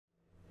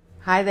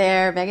Hi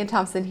there, Megan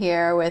Thompson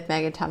here with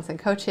Megan Thompson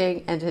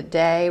Coaching, and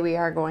today we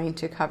are going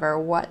to cover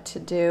what to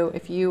do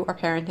if you are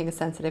parenting a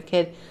sensitive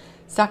kid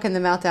stuck in the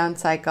meltdown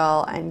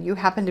cycle and you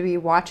happen to be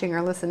watching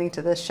or listening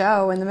to this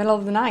show in the middle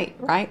of the night,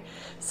 right?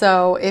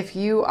 So if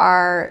you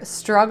are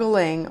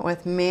struggling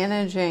with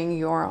managing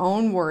your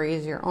own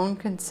worries, your own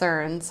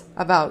concerns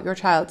about your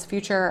child's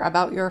future,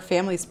 about your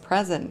family's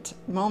present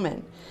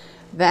moment,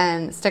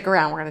 then stick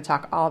around. We're going to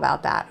talk all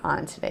about that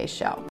on today's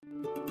show.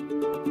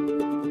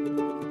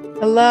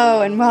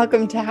 Hello, and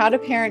welcome to How to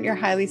Parent Your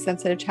Highly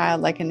Sensitive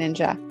Child Like a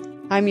Ninja.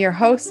 I'm your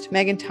host,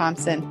 Megan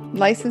Thompson,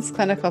 licensed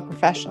clinical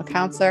professional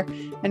counselor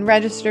and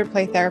registered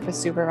play therapist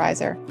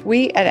supervisor.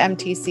 We at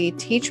MTC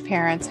teach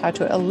parents how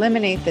to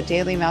eliminate the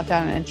daily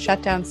meltdown and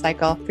shutdown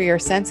cycle for your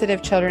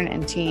sensitive children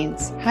and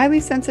teens. Highly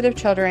sensitive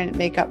children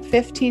make up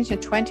 15 to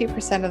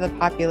 20% of the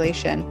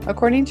population,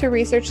 according to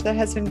research that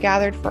has been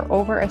gathered for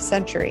over a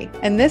century.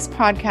 And this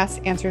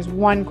podcast answers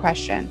one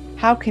question: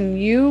 how can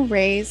you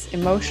raise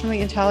emotionally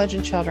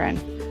intelligent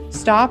children,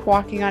 stop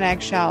walking on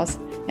eggshells,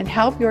 and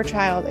help your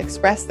child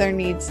express their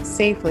needs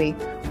safely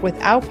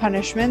without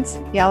punishments,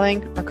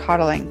 yelling, or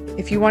coddling?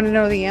 If you want to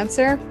know the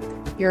answer,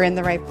 you're in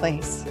the right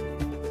place.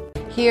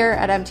 Here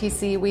at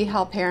MTC, we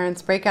help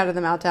parents break out of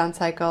the meltdown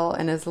cycle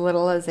in as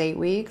little as 8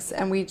 weeks,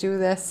 and we do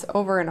this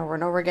over and over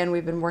and over again.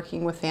 We've been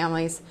working with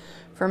families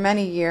for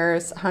many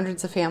years.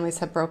 Hundreds of families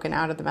have broken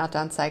out of the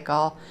meltdown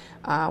cycle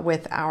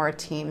with our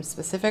team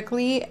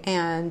specifically,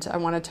 and I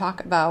want to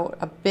talk about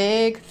a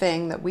big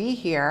thing that we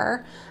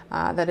hear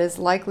that is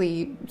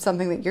likely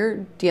something that you're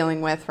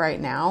dealing with right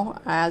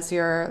now as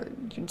you're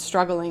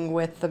struggling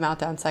with the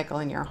meltdown cycle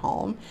in your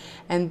home.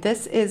 And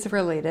this is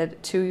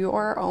related to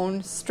your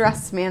own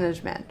stress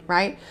management,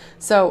 right?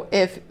 So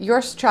if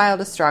your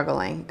child is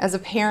struggling, as a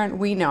parent,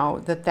 we know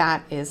that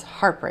that is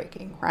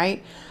heartbreaking,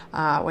 right?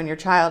 When your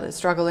child is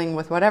struggling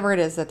with whatever it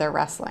is that they're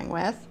wrestling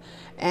with.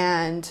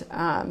 And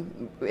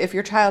if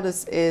your child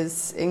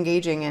is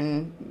engaging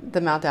in the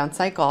meltdown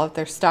cycle, if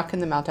they're stuck in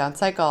the meltdown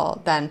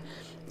cycle, then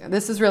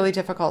this is really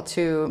difficult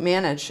to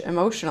manage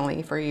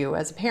emotionally for you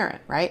as a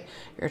parent, right?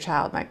 Your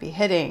child might be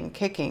hitting,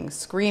 kicking,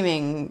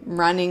 screaming,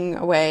 running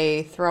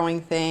away,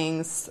 throwing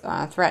things,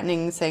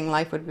 threatening, saying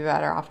life would be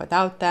better off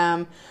without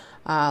them.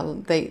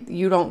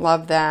 You don't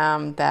love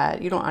them,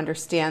 that you don't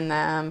understand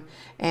them.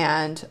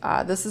 And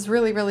this is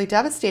really, really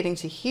devastating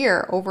to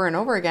hear over and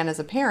over again as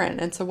a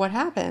parent. And so what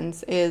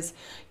happens is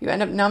you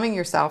end up numbing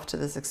yourself to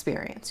this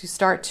experience. You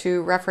start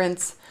to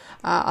reference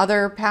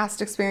other past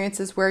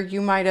experiences where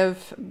you might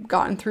have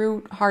gotten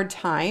through hard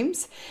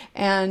times,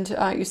 and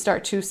you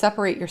start to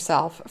separate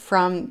yourself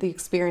from the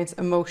experience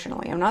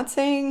emotionally. I'm not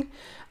saying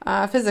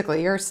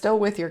physically, you're still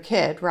with your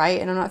kid, right?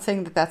 And I'm not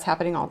saying that that's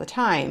happening all the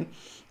time.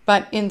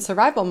 But in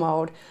survival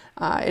mode,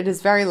 it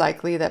is very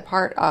likely that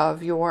part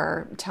of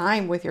your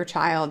time with your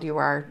child, you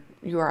are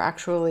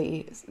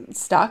actually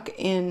stuck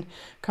in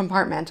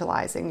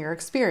compartmentalizing your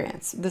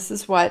experience. This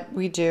is what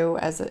we do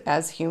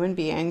as human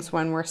beings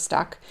when we're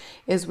stuck,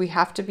 is we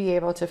have to be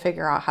able to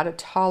figure out how to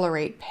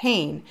tolerate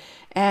pain.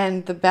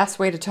 And the best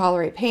way to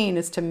tolerate pain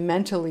is to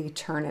mentally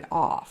turn it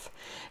off.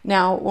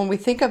 Now, when we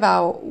think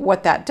about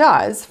what that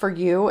does for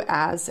you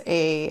as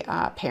a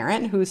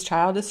parent whose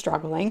child is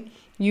struggling,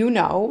 you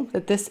know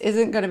that this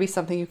isn't going to be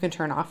something you can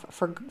turn off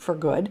for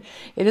good.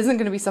 It isn't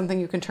going to be something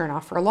you can turn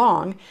off for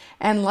long,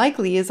 and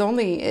likely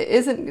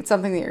isn't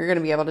something that you're going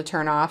to be able to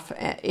turn off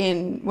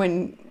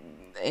in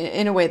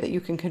a way that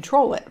you can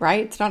control it,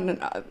 right? It's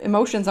not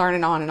emotions aren't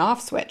an on and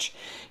off switch.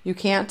 You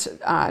can't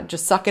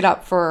just suck it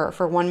up for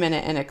 1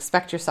 minute and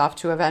expect yourself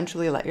to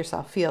eventually let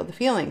yourself feel the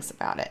feelings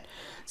about it.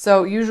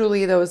 So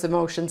usually those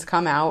emotions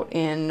come out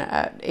in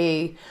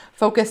a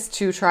focus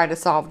to try to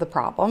solve the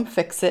problem,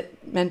 fix it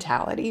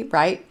mentality,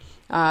 right?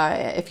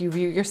 If you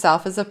view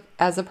yourself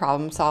as a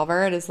problem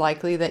solver, it is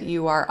likely that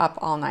you are up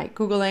all night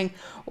Googling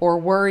or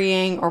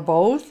worrying or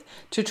both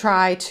to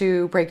try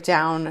to break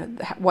down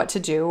what to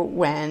do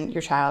when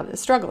your child is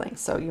struggling.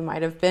 So you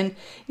might have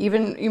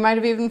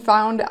even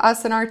found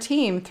us and our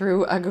team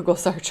through a Google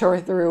search or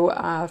through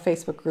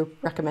Facebook group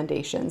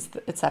recommendations,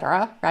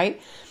 etc., right?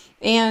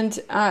 And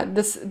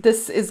this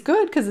is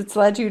good because it's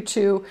led you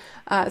to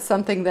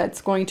something that's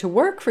going to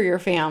work for your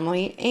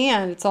family.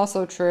 And it's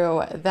also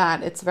true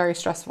that it's very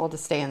stressful to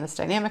stay in this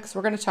dynamic. So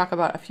we're going to talk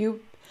about a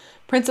few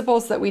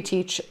principles that we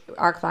teach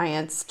our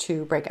clients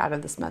to break out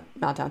of this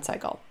meltdown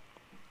cycle.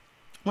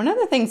 One of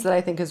the things that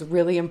I think is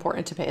really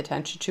important to pay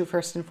attention to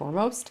first and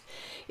foremost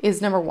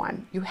is, number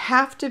one, you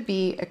have to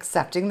be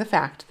accepting the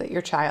fact that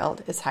your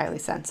child is highly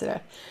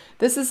sensitive.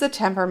 This is a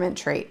temperament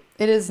trait.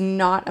 It is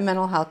not a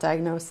mental health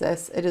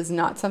diagnosis. It is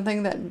not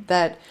something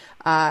that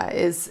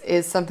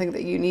is something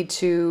that you need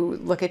to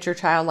look at your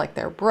child like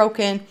they're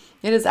broken.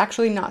 It is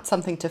actually not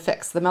something to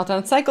fix. The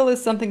meltdown cycle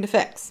is something to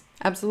fix.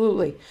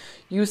 Absolutely.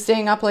 You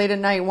staying up late at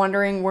night,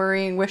 wondering,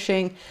 worrying,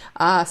 wishing,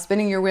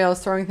 spinning your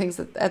wheels, throwing things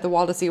at the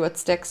wall to see what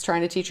sticks,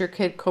 trying to teach your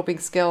kid coping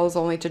skills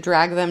only to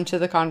drag them to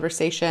the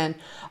conversation.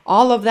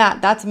 All of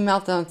that's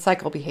meltdown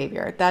cycle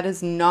behavior. That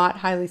is not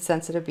highly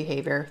sensitive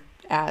behavior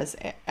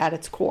at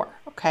its core,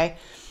 okay?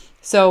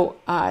 So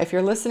if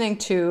you're listening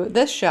to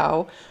this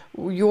show,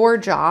 your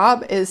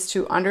job is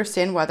to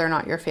understand whether or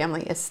not your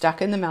family is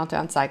stuck in the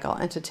meltdown cycle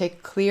and to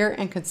take clear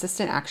and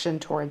consistent action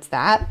towards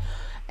that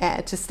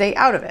and to stay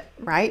out of it,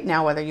 right?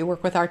 Now, whether you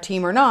work with our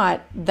team or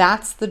not,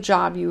 that's the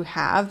job you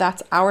have.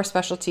 That's our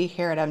specialty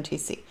here at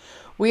MTC.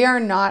 We are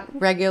not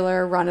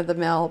regular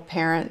run-of-the-mill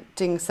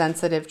parenting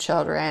sensitive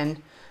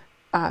children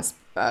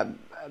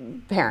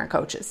parent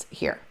coaches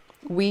here.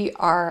 We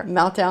are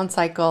meltdown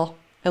cycle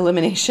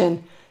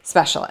elimination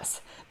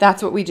specialists.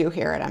 That's what we do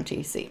here at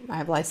MTC. I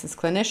have licensed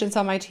clinicians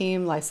on my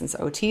team, licensed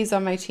OTs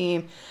on my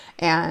team,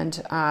 and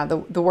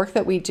the work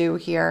that we do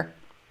here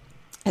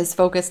is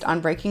focused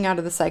on breaking out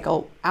of the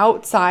cycle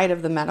outside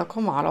of the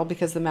medical model,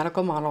 because the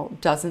medical model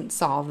doesn't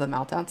solve the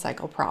meltdown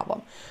cycle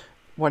problem.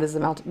 What is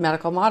the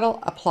medical model?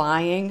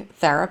 Applying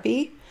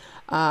therapy,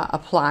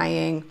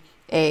 applying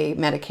a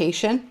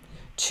medication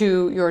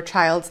to your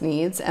child's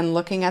needs, and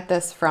looking at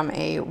this from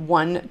a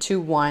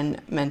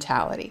one-to-one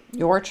mentality.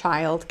 Your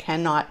child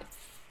cannot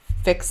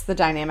fix the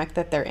dynamic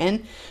that they're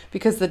in,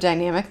 because the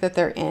dynamic that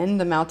they're in,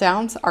 the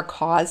meltdowns, are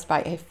caused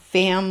by a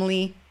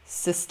family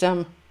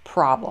system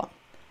problem.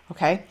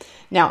 Okay.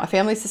 Now, a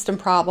family system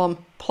problem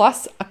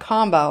plus a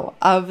combo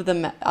of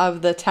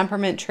the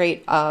temperament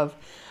trait of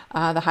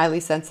the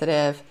highly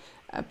sensitive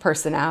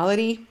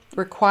personality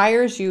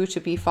requires you to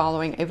be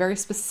following a very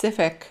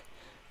specific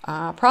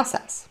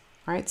process.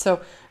 Right. So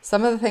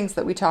some of the things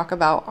that we talk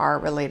about are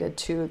related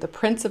to the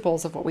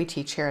principles of what we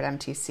teach here at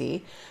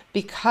MTC,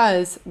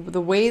 because the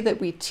way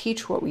that we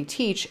teach what we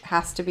teach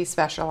has to be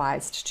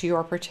specialized to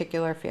your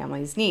particular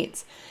family's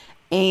needs.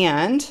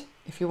 And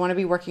if you want to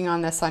be working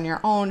on this on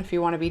your own, if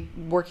you want to be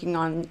working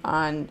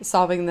on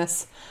solving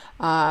this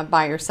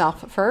by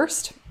yourself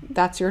first,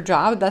 that's your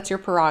job, that's your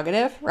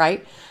prerogative,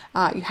 right?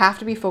 You have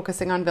to be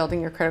focusing on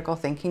building your critical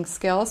thinking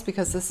skills,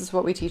 because this is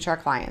what we teach our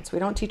clients. We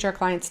don't teach our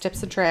clients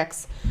tips and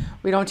tricks.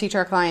 We don't teach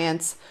our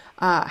clients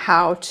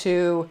how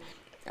to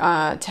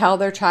tell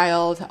their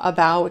child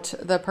about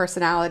the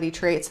personality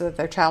trait so that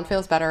their child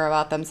feels better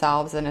about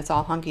themselves and it's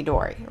all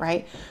hunky-dory,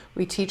 right?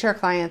 We teach our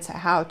clients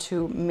how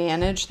to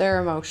manage their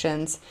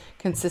emotions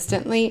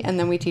consistently, and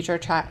then we teach our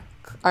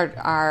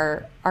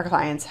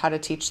clients how to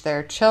teach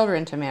their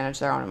children to manage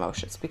their own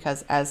emotions,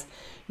 because as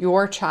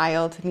your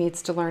child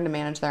needs to learn to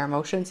manage their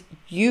emotions,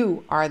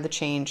 you are the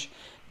change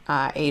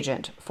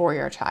agent for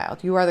your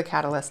child. You are the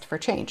catalyst for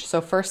change. So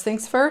first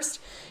things first,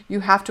 you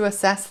have to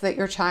assess that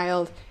your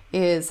child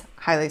is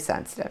highly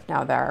sensitive.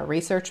 Now, there are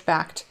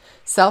research-backed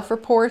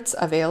self-reports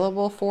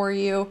available for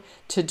you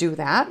to do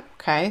that.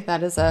 Okay,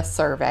 that is a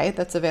survey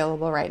that's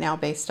available right now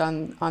based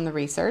on the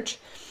research.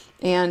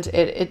 And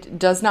it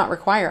does not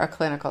require a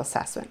clinical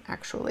assessment,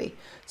 actually.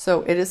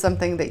 So it is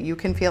something that you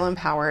can feel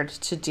empowered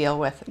to deal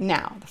with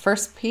now. The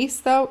first piece,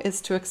 though, is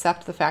to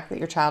accept the fact that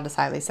your child is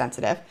highly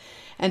sensitive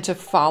and to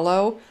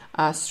follow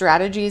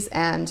strategies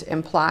and an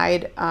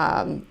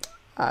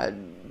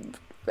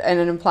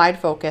implied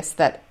focus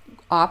that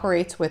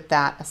operates with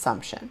that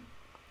assumption.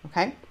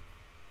 Okay?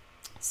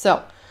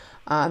 So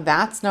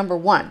that's number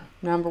one.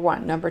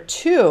 Number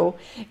two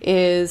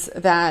is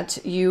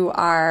that you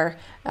are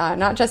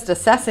not just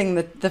assessing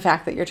the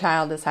fact that your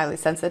child is highly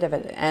sensitive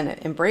and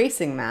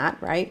embracing that,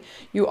 right?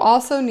 You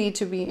also need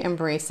to be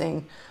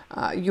embracing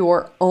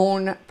your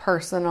own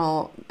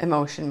personal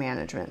emotion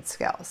management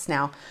skills.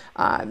 Now,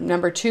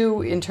 number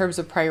two, in terms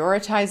of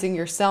prioritizing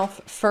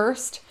yourself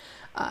first,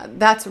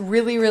 that's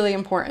really, really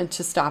important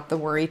to stop the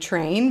worry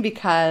train,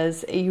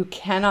 because you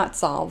cannot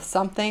solve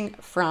something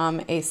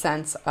from a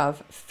sense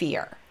of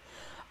fear.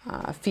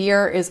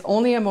 Fear is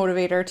only a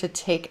motivator to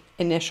take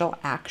initial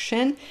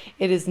action.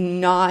 It is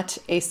not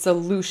a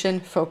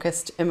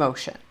solution-focused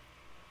emotion.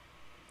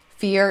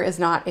 Fear is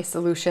not a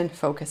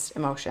solution-focused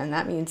emotion.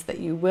 That means that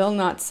you will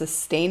not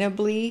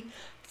sustainably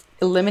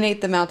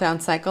eliminate the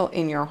meltdown cycle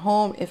in your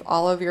home if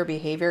all of your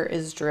behavior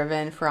is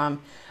driven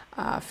from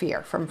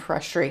fear, from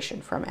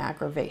frustration, from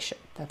aggravation.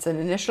 That's an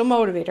initial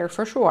motivator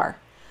for sure,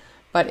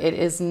 but it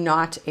is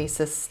not a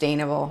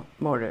sustainable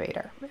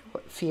motivator.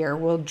 Fear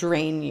will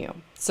drain you.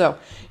 So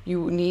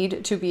you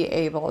need to be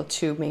able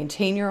to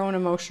maintain your own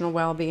emotional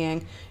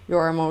well-being,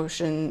 your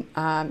emotion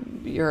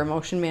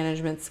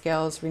management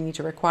skills. We need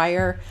to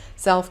require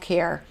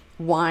self-care.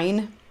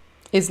 Wine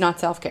is not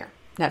self-care.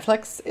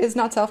 Netflix is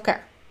not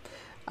self-care.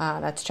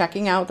 That's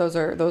checking out. Those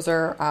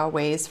are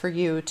ways for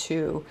you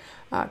to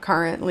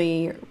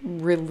currently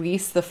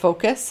release the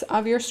focus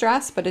of your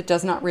stress, but it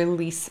does not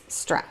release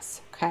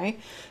stress. Okay,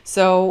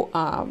 so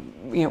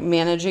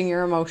managing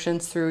your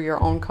emotions through your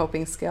own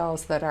coping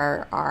skills that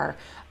are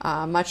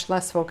much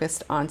less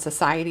focused on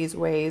society's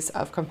ways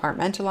of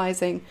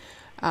compartmentalizing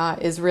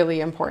is really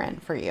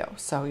important for you.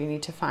 So you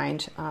need to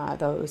find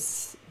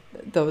those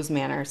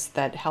manners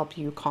that help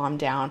you calm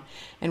down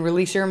and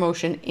release your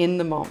emotion in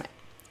the moment.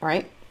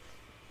 Right.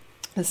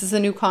 This is a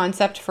new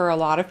concept for a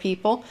lot of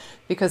people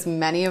because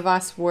many of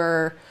us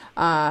were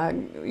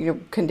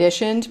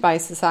conditioned by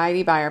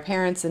society, by our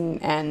parents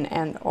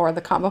and or the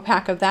combo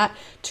pack of that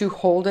to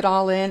hold it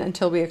all in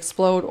until we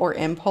explode or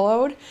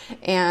implode.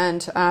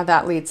 And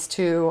that leads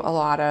to a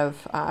lot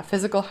of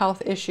physical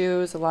health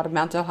issues, a lot of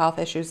mental health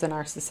issues in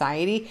our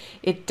society.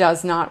 It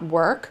does not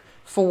work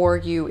for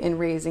you in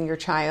raising your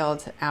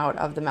child out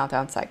of the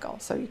meltdown cycle.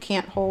 So you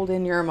can't hold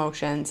in your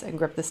emotions and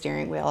grip the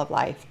steering wheel of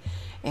life.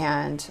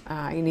 And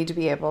you need to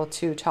be able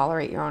to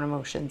tolerate your own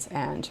emotions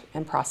and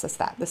process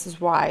that. This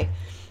is why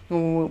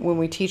when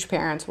we teach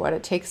parents what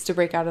it takes to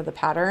break out of the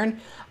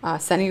pattern,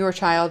 sending your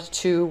child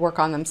to work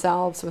on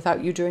themselves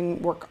without you doing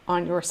work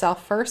on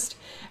yourself first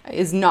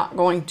is not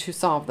going to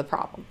solve the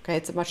problem. Okay,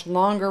 it's a much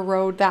longer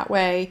road that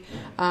way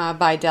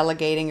by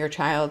delegating your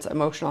child's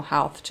emotional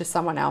health to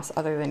someone else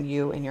other than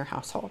you in your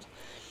household.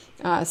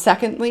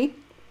 Secondly,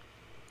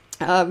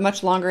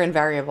 much longer and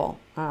variable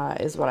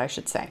is what I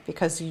should say,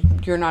 because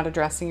you're not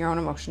addressing your own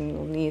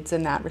emotional needs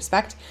in that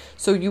respect.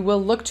 So you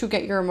will look to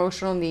get your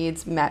emotional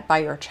needs met by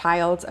your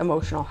child's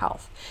emotional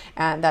health.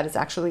 And that is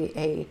actually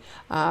a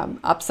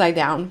upside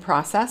down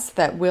process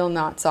that will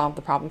not solve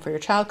the problem for your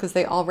child, because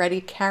they already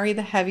carry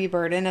the heavy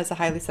burden as a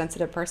highly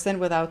sensitive person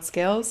without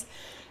skills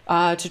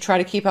to try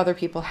to keep other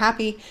people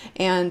happy.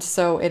 And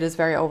so it is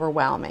very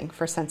overwhelming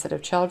for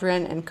sensitive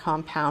children and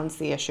compounds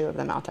the issue of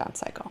the meltdown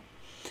cycle.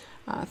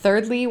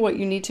 Thirdly, what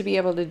you need to be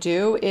able to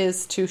do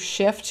is to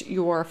shift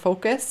your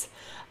focus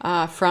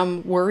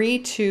from worry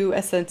to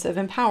a sense of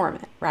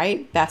empowerment,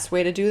 right? Best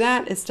way to do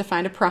that is to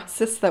find a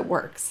process that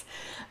works.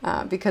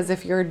 Because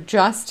if you're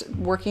just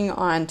working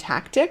on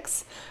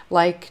tactics,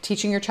 like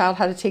teaching your child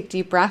how to take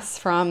deep breaths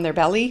from their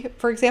belly,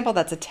 for example,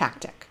 that's a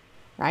tactic,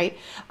 right?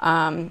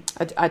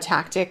 A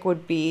tactic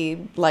would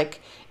be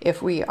like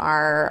if we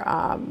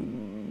are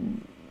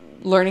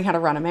learning how to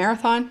run a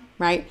marathon,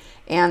 right?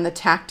 And the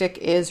tactic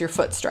is your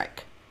foot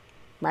strike,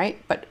 right?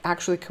 But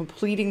actually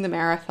completing the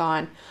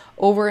marathon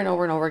over and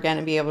over and over again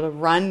and be able to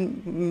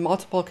run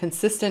multiple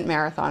consistent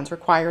marathons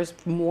requires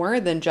more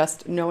than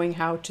just knowing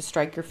how to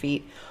strike your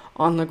feet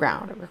on the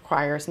ground. It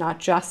requires not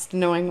just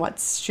knowing what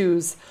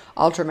shoes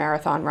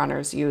ultramarathon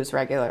runners use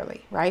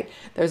regularly, right?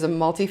 There's a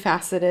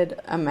multifaceted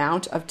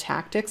amount of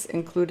tactics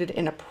included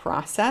in a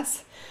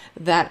process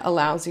that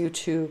allows you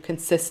to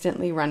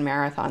consistently run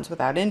marathons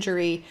without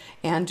injury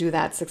and do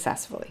that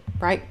successfully,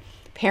 right?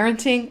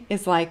 Parenting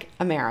is like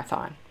a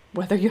marathon.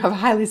 Whether you have a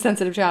highly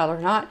sensitive child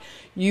or not,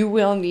 you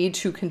will need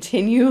to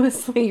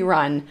continuously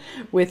run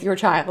with your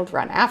child,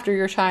 run after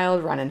your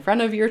child, run in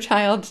front of your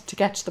child to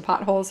catch the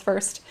potholes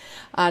first,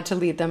 to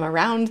lead them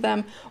around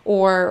them,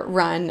 or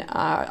run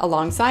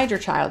alongside your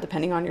child,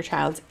 depending on your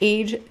child's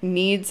age,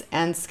 needs,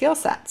 and skill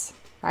sets,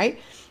 right?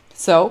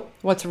 So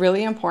what's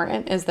really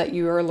important is that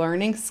you are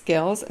learning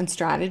skills and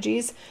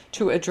strategies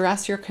to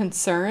address your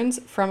concerns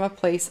from a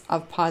place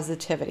of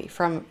positivity,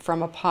 from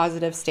a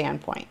positive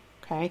standpoint,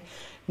 okay?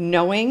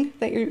 Knowing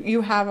that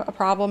you have a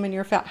problem in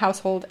your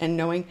household and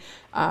knowing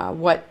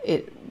what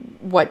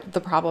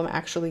the problem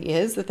actually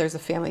is, that there's a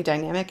family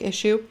dynamic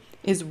issue,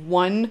 is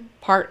one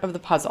part of the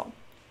puzzle.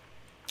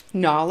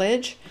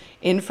 Knowledge,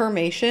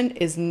 information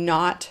is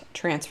not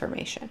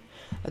transformation.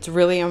 That's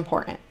really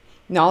important.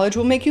 Knowledge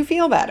will make you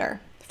feel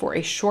better for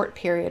a short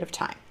period of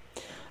time.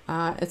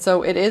 And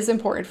so it is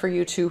important for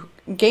you to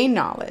gain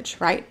knowledge,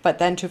 right? But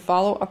then to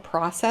follow a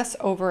process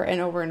over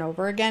and over and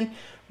over again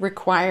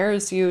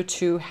requires you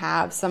to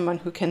have someone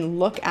who can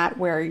look at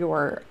where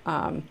your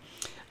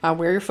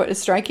foot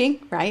is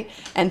striking, right?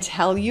 And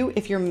tell you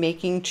if you're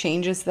making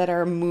changes that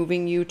are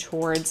moving you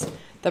towards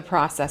the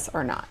process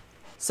or not.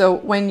 So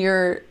when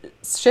you're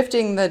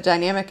shifting the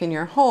dynamic in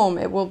your home,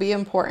 it will be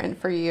important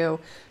for you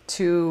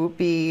to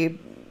be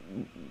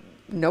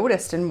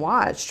noticed and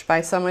watched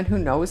by someone who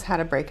knows how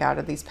to break out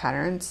of these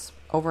patterns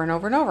over and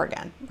over and over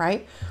again,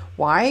 right?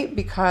 Why?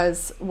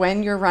 Because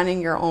when you're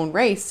running your own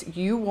race,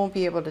 you won't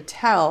be able to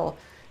tell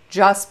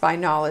just by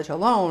knowledge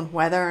alone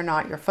whether or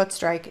not your foot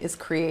strike is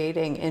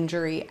creating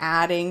injury,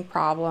 adding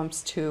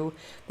problems to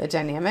the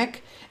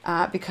dynamic.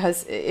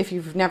 Because if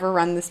you've never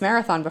run this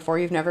marathon before,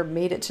 you've never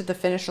made it to the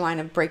finish line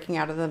of breaking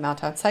out of the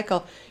meltdown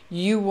cycle,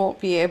 you won't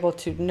be able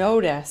to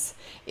notice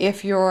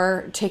if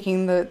you're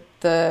taking the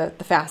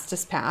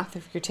fastest path,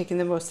 if you're taking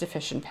the most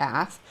efficient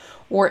path,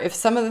 or if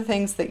some of the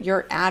things that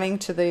you're adding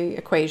to the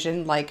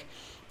equation, like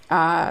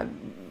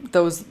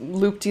those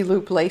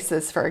loop-de-loop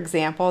laces, for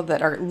example,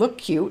 that look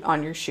cute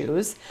on your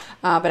shoes,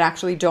 but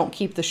actually don't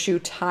keep the shoe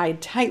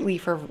tied tightly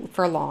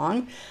for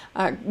long,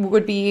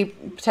 would be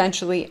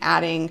potentially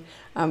adding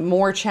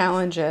more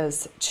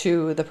challenges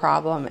to the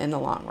problem in the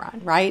long run,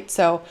 right?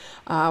 So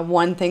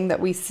one thing that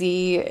we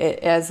see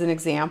as an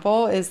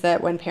example is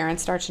that when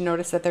parents start to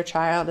notice that their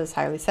child is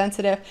highly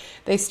sensitive,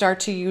 they start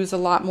to use a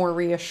lot more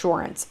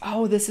reassurance.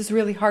 Oh, this is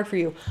really hard for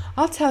you.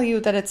 I'll tell you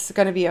that it's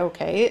going to be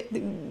okay.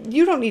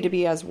 You don't need to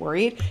be as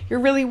worried. You're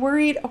really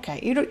worried? Okay,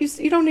 you don't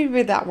need to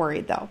be that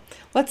worried though.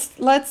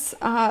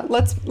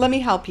 Let me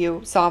help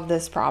you solve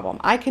this problem.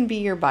 I can be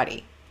your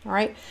buddy. All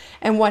right.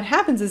 And what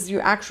happens is you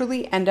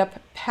actually end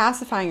up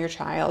pacifying your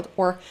child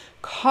or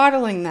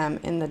coddling them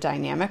in the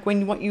dynamic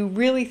when what you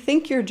really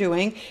think you're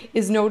doing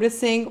is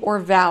noticing or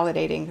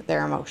validating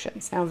their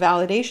emotions. Now,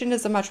 validation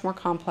is a much more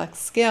complex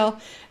skill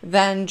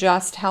than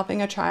just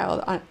helping a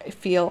child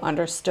feel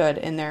understood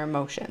in their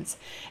emotions.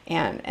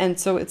 And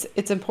so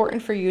it's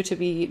important for you to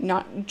be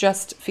not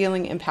just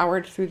feeling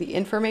empowered through the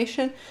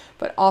information,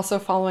 but also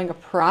following a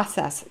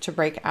process to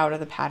break out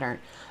of the pattern.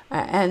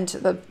 And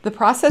the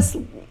process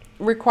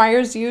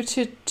requires you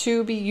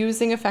to be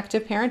using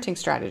effective parenting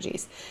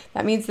strategies.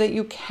 That means that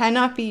you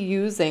cannot be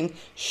using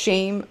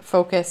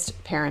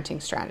shame-focused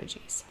parenting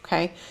strategies,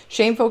 okay?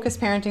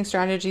 Shame-focused parenting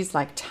strategies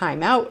like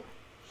timeout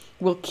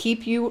will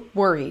keep you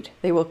worried.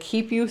 They will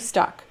keep you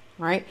stuck,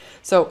 right?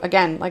 So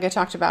again, like I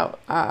talked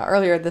about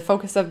earlier, the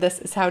focus of this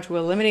is how to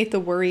eliminate the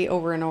worry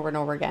over and over and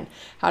over again,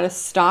 how to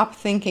stop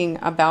thinking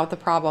about the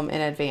problem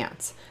in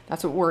advance.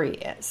 That's what worry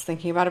is,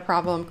 thinking about a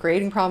problem,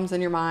 creating problems in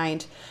your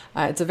mind.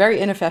 It's a very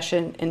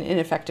inefficient and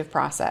ineffective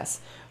process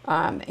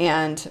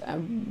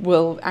and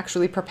will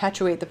actually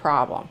perpetuate the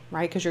problem,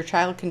 right? Because your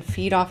child can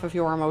feed off of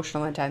your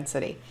emotional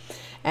intensity.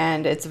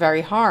 And it's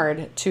very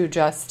hard to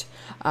just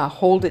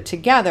hold it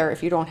together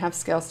if you don't have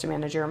skills to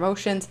manage your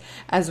emotions,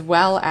 as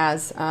well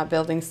as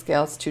building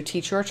skills to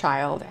teach your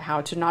child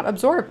how to not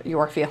absorb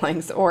your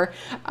feelings or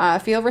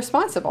feel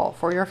responsible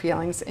for your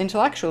feelings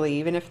intellectually,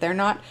 even if they're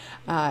not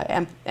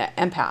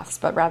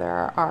empaths, but rather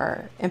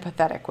are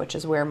empathetic, which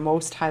is where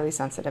most highly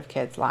sensitive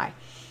kids lie.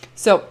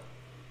 So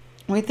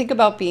when we think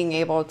about being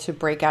able to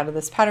break out of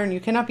this pattern, you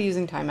cannot be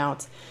using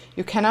timeouts.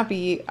 You cannot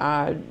be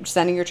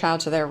sending your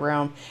child to their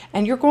room.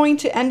 And you're going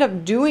to end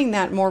up doing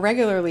that more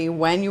regularly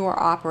when you are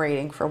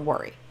operating from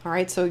worry. All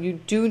right, so you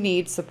do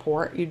need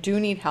support. You do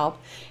need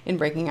help in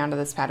breaking out of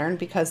this pattern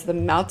because the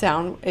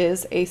meltdown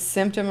is a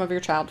symptom of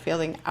your child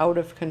feeling out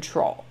of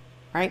control.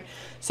 Right?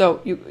 So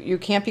you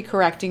can't be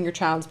correcting your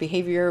child's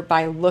behavior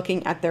by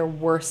looking at their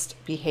worst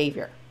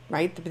behavior.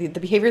 Right? The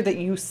behavior that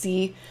you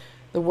see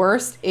the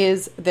worst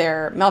is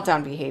their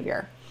meltdown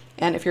behavior.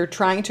 And if you're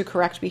trying to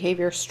correct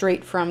behavior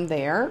straight from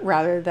there,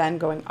 rather than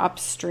going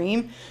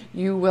upstream,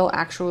 you will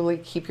actually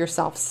keep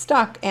yourself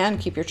stuck and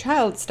keep your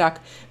child stuck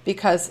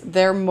because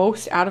their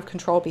most out of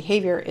control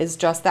behavior is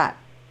just that,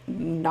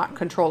 not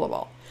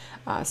controllable.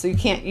 So you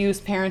can't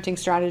use parenting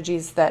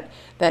strategies that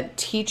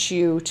teach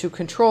you to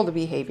control the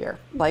behavior,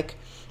 like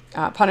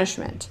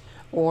punishment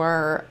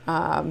or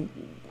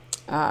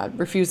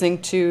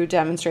refusing to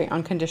demonstrate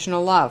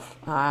unconditional love.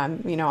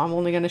 I'm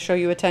only going to show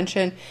you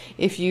attention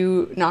if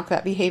you knock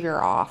that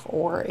behavior off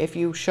or if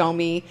you show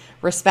me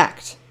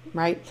respect,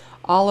 right?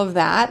 All of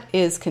that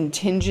is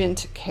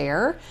contingent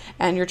care,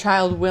 and your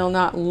child will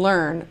not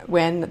learn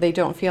when they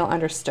don't feel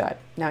understood.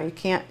 Now,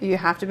 you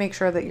have to make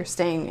sure that you're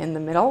staying in the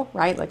middle,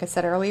 right? Like I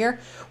said earlier,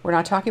 we're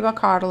not talking about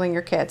coddling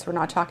your kids. We're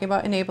not talking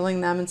about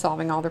enabling them and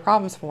solving all their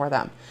problems for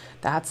them.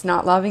 That's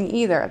not loving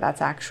either. That's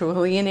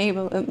actually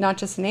not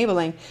just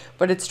enabling,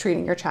 but it's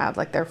treating your child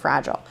like they're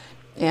fragile.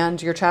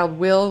 And your child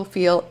will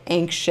feel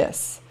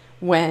anxious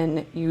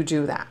when you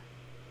do that.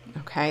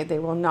 Okay, they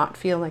will not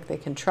feel like they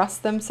can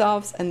trust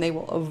themselves, and they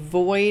will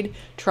avoid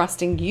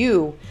trusting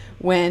you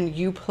when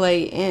you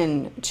play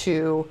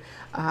into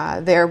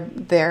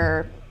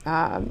their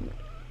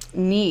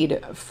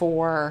need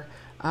for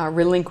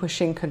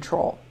relinquishing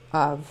control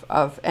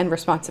of and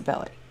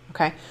responsibility.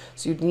 Okay,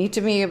 so you need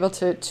to be able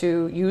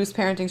to use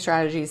parenting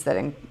strategies that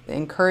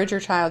encourage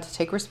your child to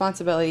take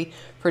responsibility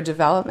for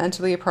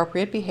developmentally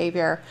appropriate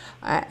behavior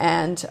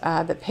and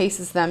that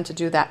paces them to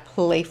do that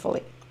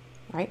playfully.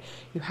 Right?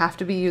 You have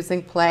to be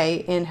using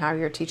play in how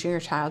you're teaching your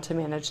child to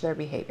manage their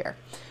behavior.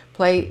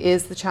 Play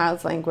is the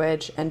child's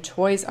language and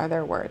toys are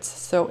their words.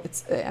 So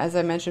it's, as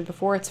I mentioned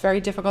before, it's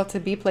very difficult to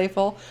be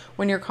playful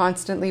when you're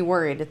constantly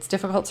worried. It's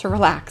difficult to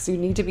relax. You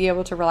need to be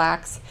able to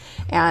relax.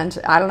 And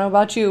I don't know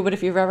about you, but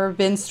if you've ever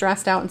been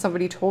stressed out and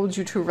somebody told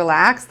you to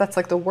relax, that's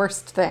like the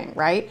worst thing,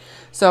 right?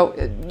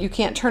 So you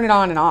can't turn it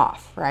on and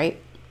off, right?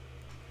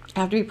 You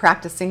have to be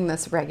practicing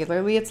this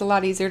regularly. It's a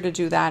lot easier to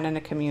do that in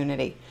a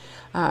community.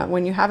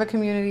 When you have a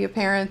community of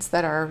parents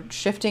that are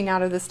shifting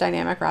out of this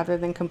dynamic rather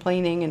than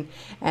complaining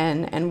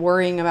and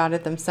worrying about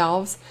it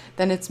themselves,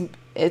 then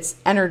it's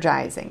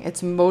energizing,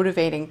 it's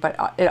motivating,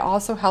 but it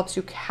also helps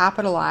you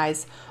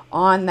capitalize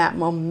on that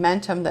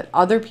momentum that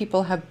other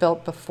people have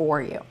built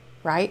before you,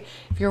 right?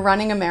 If you're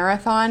running a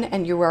marathon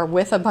and you are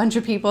with a bunch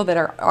of people that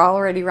are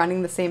already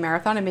running the same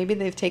marathon and maybe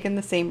they've taken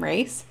the same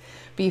race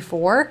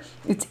before,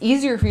 it's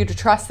easier for you to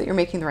trust that you're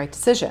making the right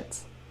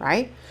decisions,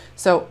 right?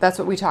 So that's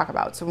what we talk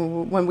about. So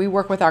when we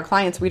work with our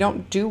clients, we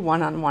don't do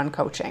one-on-one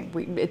coaching.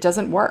 It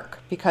doesn't work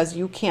because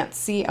you can't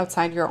see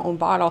outside your own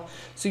bottle.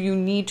 So you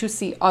need to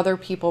see other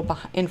people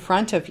in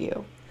front of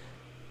you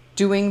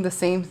doing the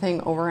same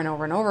thing over and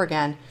over and over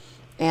again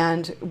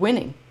and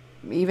winning,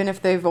 even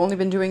if they've only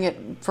been doing it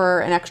for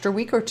an extra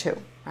week or two,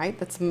 right?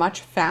 That's much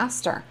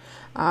faster.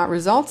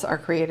 Results are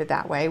created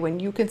that way when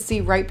you can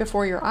see right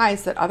before your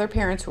eyes that other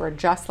parents who are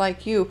just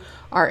like you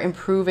are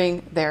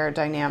improving their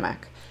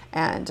dynamic.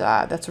 And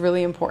that's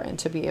really important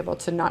to be able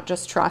to not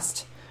just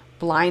trust,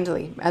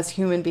 blindly as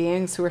human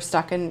beings who are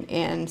stuck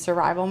in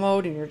survival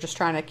mode, and you're just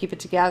trying to keep it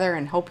together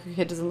and hope your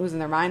kid doesn't lose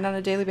their mind on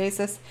a daily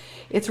basis,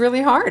 it's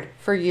really hard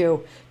for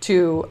you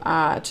to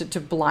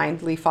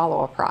blindly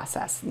follow a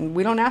process. And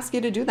we don't ask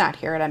you to do that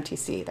here at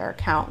MTC. There are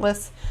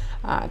countless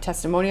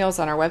testimonials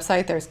on our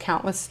website. There's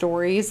countless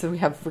stories. We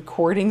have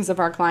recordings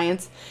of our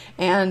clients,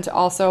 and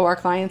also our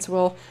clients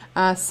will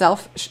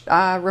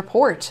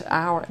self-report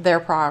their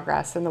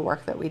progress and the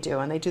work that we do,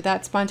 and they do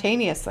that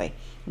spontaneously.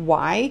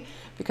 Why?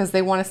 Because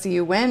they want to see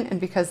you win,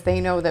 and because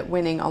they know that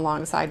winning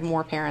alongside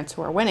more parents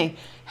who are winning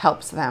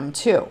helps them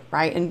too,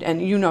 right?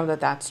 And you know that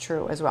that's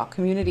true as well.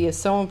 Community is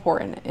so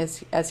important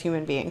as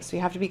human beings. So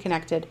you have to be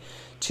connected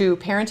to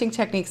parenting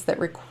techniques that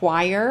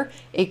require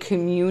a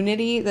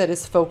community that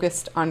is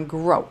focused on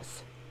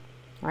growth,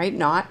 right?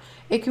 Not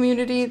a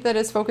community that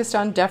is focused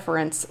on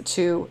deference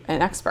to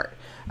an expert,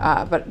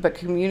 but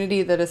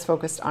community that is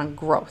focused on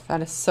growth.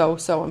 That is so,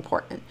 so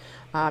important.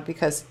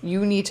 Because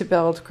you need to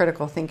build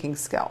critical thinking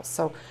skills.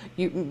 So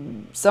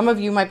some of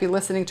you might be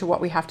listening to what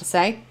we have to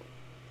say,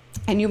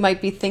 and you might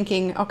be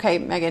thinking, okay,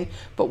 Megan,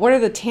 but what are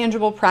the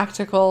tangible,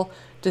 practical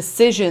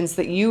decisions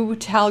that you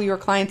tell your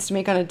clients to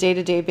make on a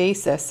day-to-day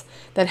basis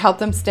that help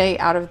them stay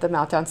out of the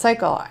meltdown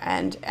cycle?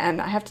 And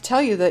I have to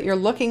tell you that you're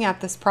looking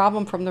at this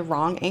problem from the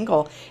wrong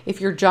angle if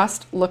you're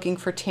just looking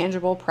for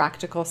tangible,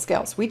 practical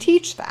skills. We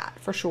teach that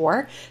for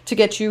sure to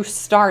get you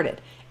started.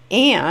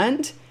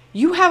 And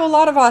you have a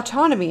lot of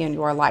autonomy in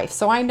your life.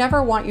 So I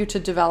never want you to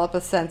develop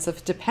a sense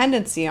of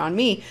dependency on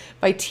me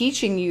by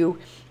teaching you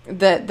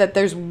that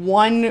there's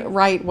one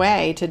right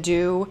way to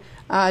do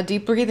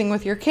deep breathing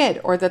with your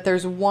kid, or that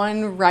there's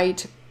one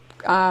right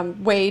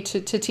way to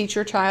teach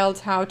your child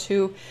how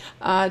to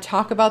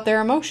talk about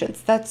their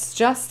emotions. That's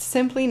just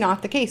simply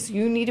not the case.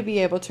 You need to be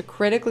able to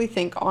critically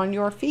think on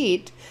your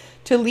feet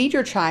to lead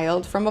your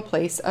child from a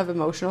place of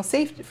emotional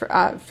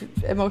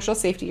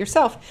safety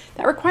yourself.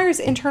 That requires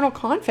internal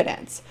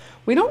confidence.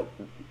 We don't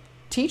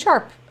teach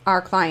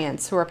our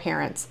clients who are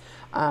parents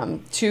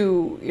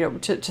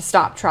to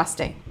stop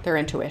trusting their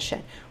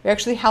intuition. We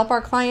actually help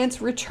our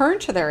clients return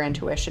to their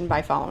intuition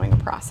by following a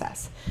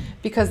process,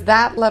 because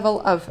that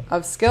level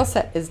of skill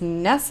set is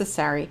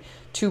necessary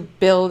to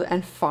build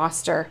and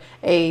foster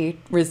a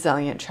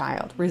resilient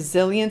child.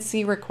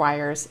 Resiliency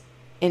requires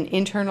an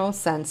internal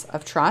sense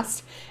of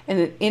trust and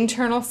an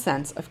internal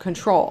sense of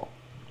control.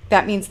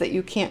 That means that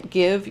you can't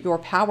give your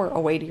power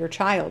away to your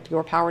child,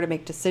 your power to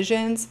make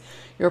decisions,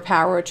 your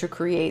power to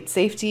create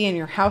safety in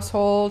your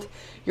household,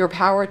 your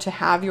power to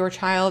have your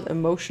child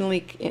emotionally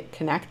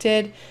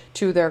connected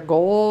to their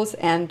goals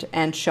and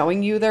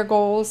showing you their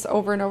goals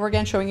over and over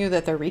again, showing you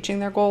that they're reaching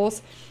their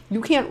goals.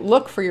 You can't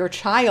look for your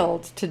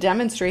child to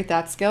demonstrate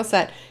that skill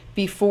set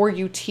before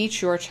you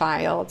teach your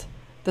child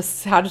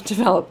how to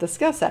develop the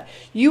skill set.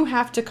 You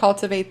have to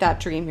cultivate that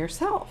dream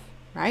yourself,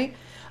 right?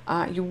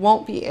 You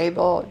won't be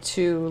able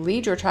to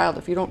lead your child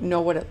if you don't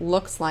know what it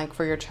looks like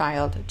for your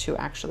child to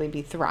actually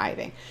be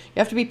thriving. You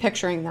have to be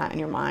picturing that in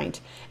your mind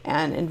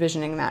and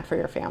envisioning that for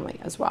your family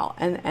as well.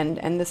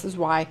 And this is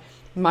why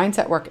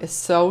mindset work is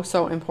so,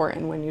 so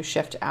important when you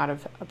shift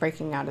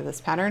breaking out of this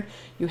pattern.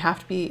 You have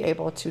to be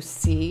able to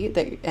see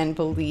that and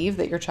believe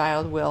that your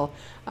child will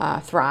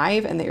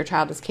thrive and that your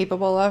child is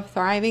capable of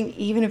thriving,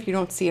 even if you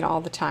don't see it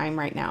all the time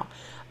right now.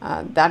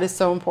 That is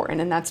so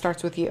important, and that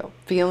starts with you.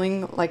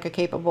 Feeling like a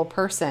capable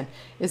person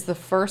is the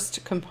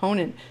first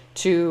component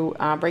to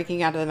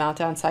breaking out of the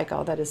meltdown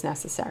cycle that is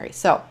necessary.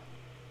 So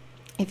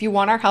if you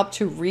want our help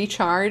to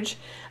recharge,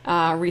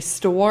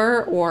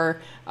 restore,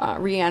 or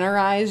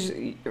re-energize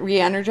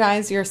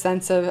your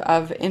sense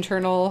of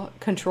internal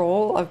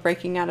control of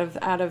breaking out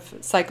of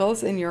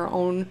cycles in your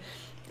own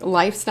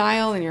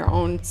lifestyle and your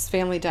own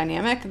family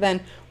dynamic,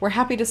 then we're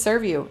happy to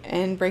serve you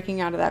in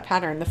breaking out of that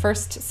pattern. The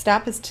first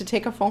step is to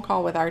take a phone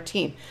call with our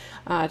team,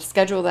 to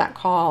schedule that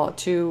call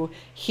to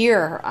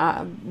hear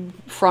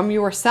from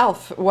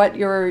yourself what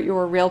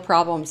your real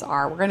problems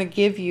are. We're going to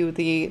give you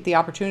the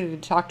opportunity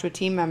to talk to a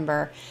team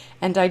member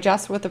and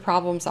digest what the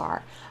problems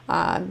are.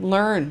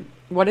 Learn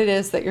what it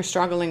is that you're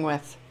struggling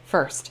with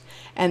first,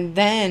 and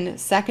then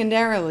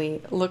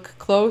secondarily look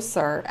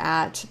closer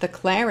at the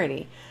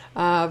clarity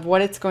of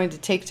what it's going to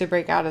take to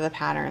break out of the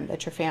pattern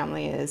that your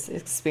family is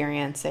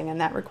experiencing. And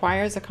that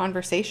requires a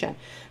conversation,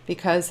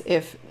 because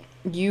if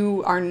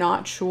you are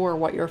not sure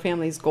what your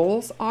family's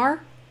goals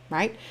are,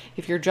 right?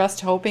 If you're just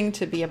hoping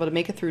to be able to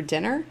make it through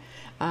dinner,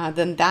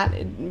 then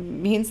that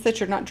means that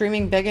you're not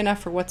dreaming big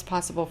enough for what's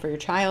possible for your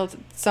child.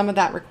 Some of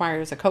that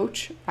requires a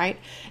coach, right?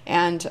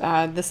 And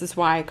this is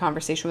why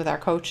conversation with our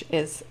coach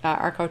is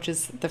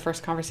the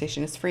first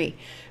conversation is free,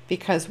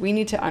 because we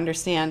need to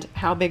understand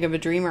how big of a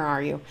dreamer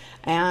are you,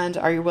 and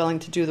are you willing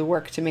to do the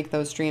work to make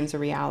those dreams a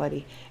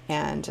reality?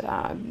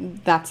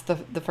 And that's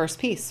the first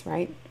piece,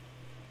 right?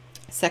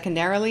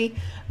 Secondarily,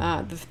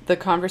 the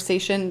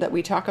conversation that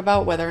we talk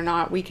about whether or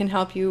not we can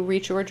help you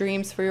reach your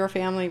dreams for your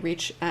family,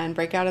 reach and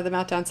break out of the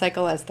meltdown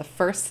cycle as the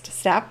first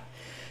step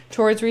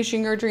towards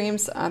reaching your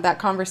dreams,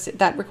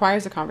 that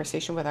requires a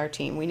conversation with our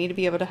team. We need to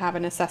be able to have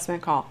an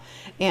assessment call.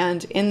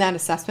 And in that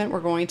assessment,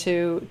 we're going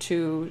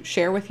to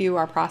share with you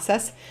our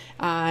process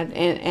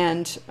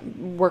and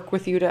work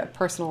with you to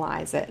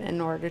personalize it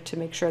in order to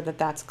make sure that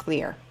that's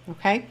clear.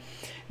 Okay?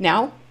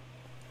 Now,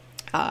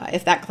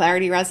 if that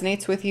clarity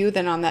resonates with you,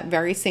 then on that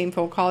very same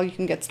phone call, you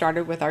can get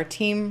started with our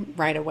team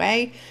right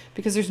away,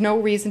 because there's no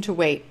reason to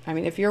wait. I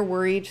mean, if you're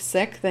worried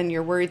sick, then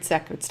you're worried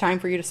sick. It's time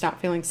for you to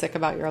stop feeling sick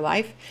about your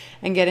life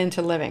and get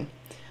into living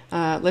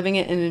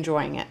it and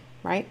enjoying it,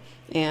 right?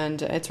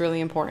 And it's really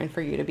important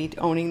for you to be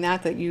owning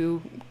that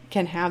you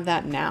can have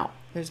that now.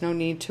 There's no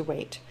need to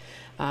wait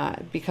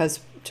because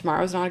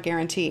tomorrow's not a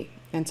guarantee.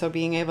 And so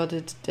being able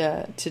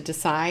to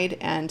decide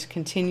and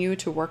continue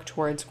to work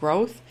towards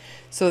growth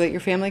so that your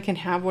family can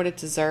have what it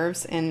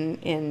deserves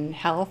in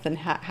health and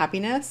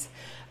happiness,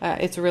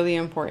 it's really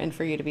important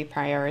for you to be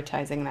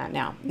prioritizing that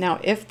now. Now,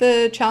 if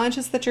the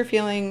challenges that you're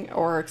feeling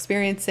or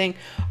experiencing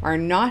are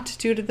not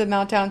due to the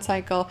meltdown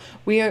cycle,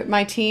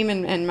 my team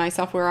and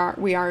myself,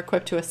 we are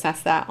equipped to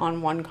assess that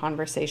on one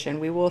conversation.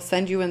 We will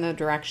send you in the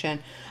direction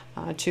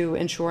to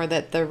ensure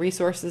that the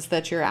resources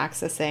that you're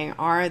accessing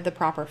are the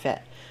proper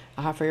fit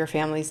for your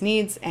family's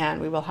needs,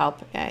 and we will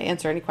help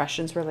answer any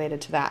questions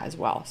related to that as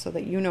well, so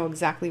that you know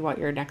exactly what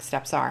your next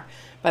steps are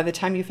by the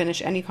time you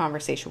finish any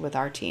conversation with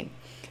our team,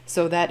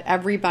 so that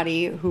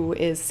everybody who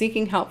is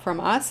seeking help from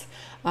us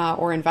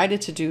or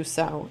invited to do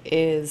so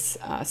is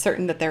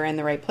certain that they're in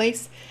the right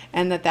place,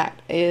 and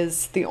that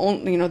is the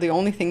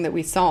only thing that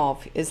we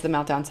solve is the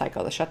meltdown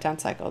cycle, the shutdown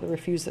cycle,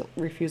 the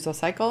refusal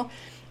cycle,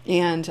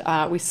 and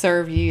we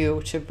serve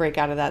you to break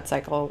out of that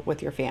cycle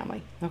with your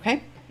family.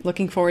 Okay?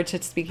 Looking forward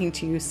to speaking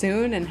to you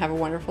soon, and have a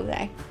wonderful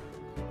day.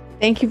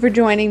 Thank you for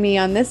joining me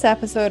on this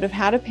episode of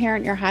How to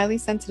Parent Your Highly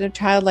Sensitive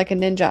Child Like a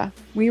Ninja.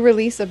 We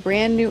release a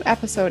brand new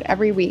episode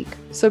every week,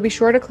 so be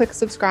sure to click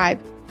subscribe.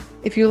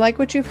 If you like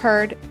what you've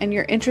heard and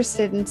you're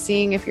interested in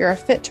seeing if you're a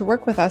fit to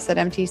work with us at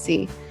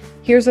MTC,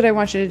 here's what I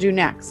want you to do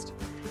next.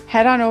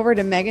 Head on over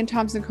to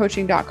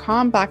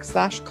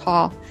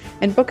meganthompsoncoaching.com/call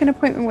and book an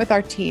appointment with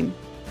our team.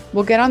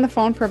 We'll get on the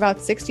phone for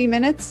about 60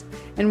 minutes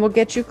and we'll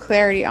get you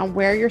clarity on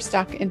where you're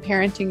stuck in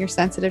parenting your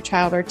sensitive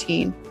child or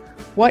teen,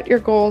 what your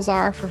goals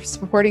are for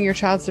supporting your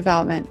child's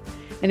development.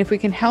 And if we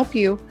can help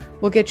you,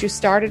 we'll get you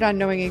started on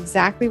knowing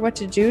exactly what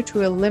to do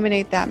to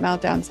eliminate that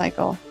meltdown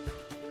cycle.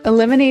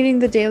 Eliminating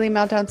the daily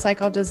meltdown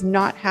cycle does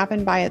not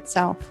happen by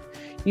itself.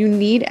 You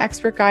need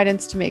expert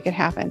guidance to make it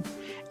happen.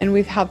 And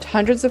we've helped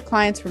hundreds of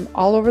clients from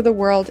all over the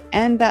world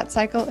end that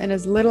cycle in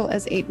as little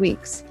as 8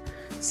 weeks.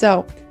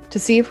 So, to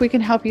see if we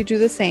can help you do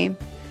the same,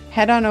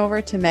 head on over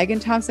to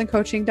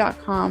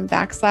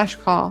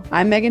meganthompsoncoaching.com/call.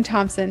 I'm Megan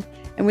Thompson,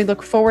 and we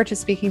look forward to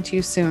speaking to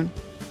you soon.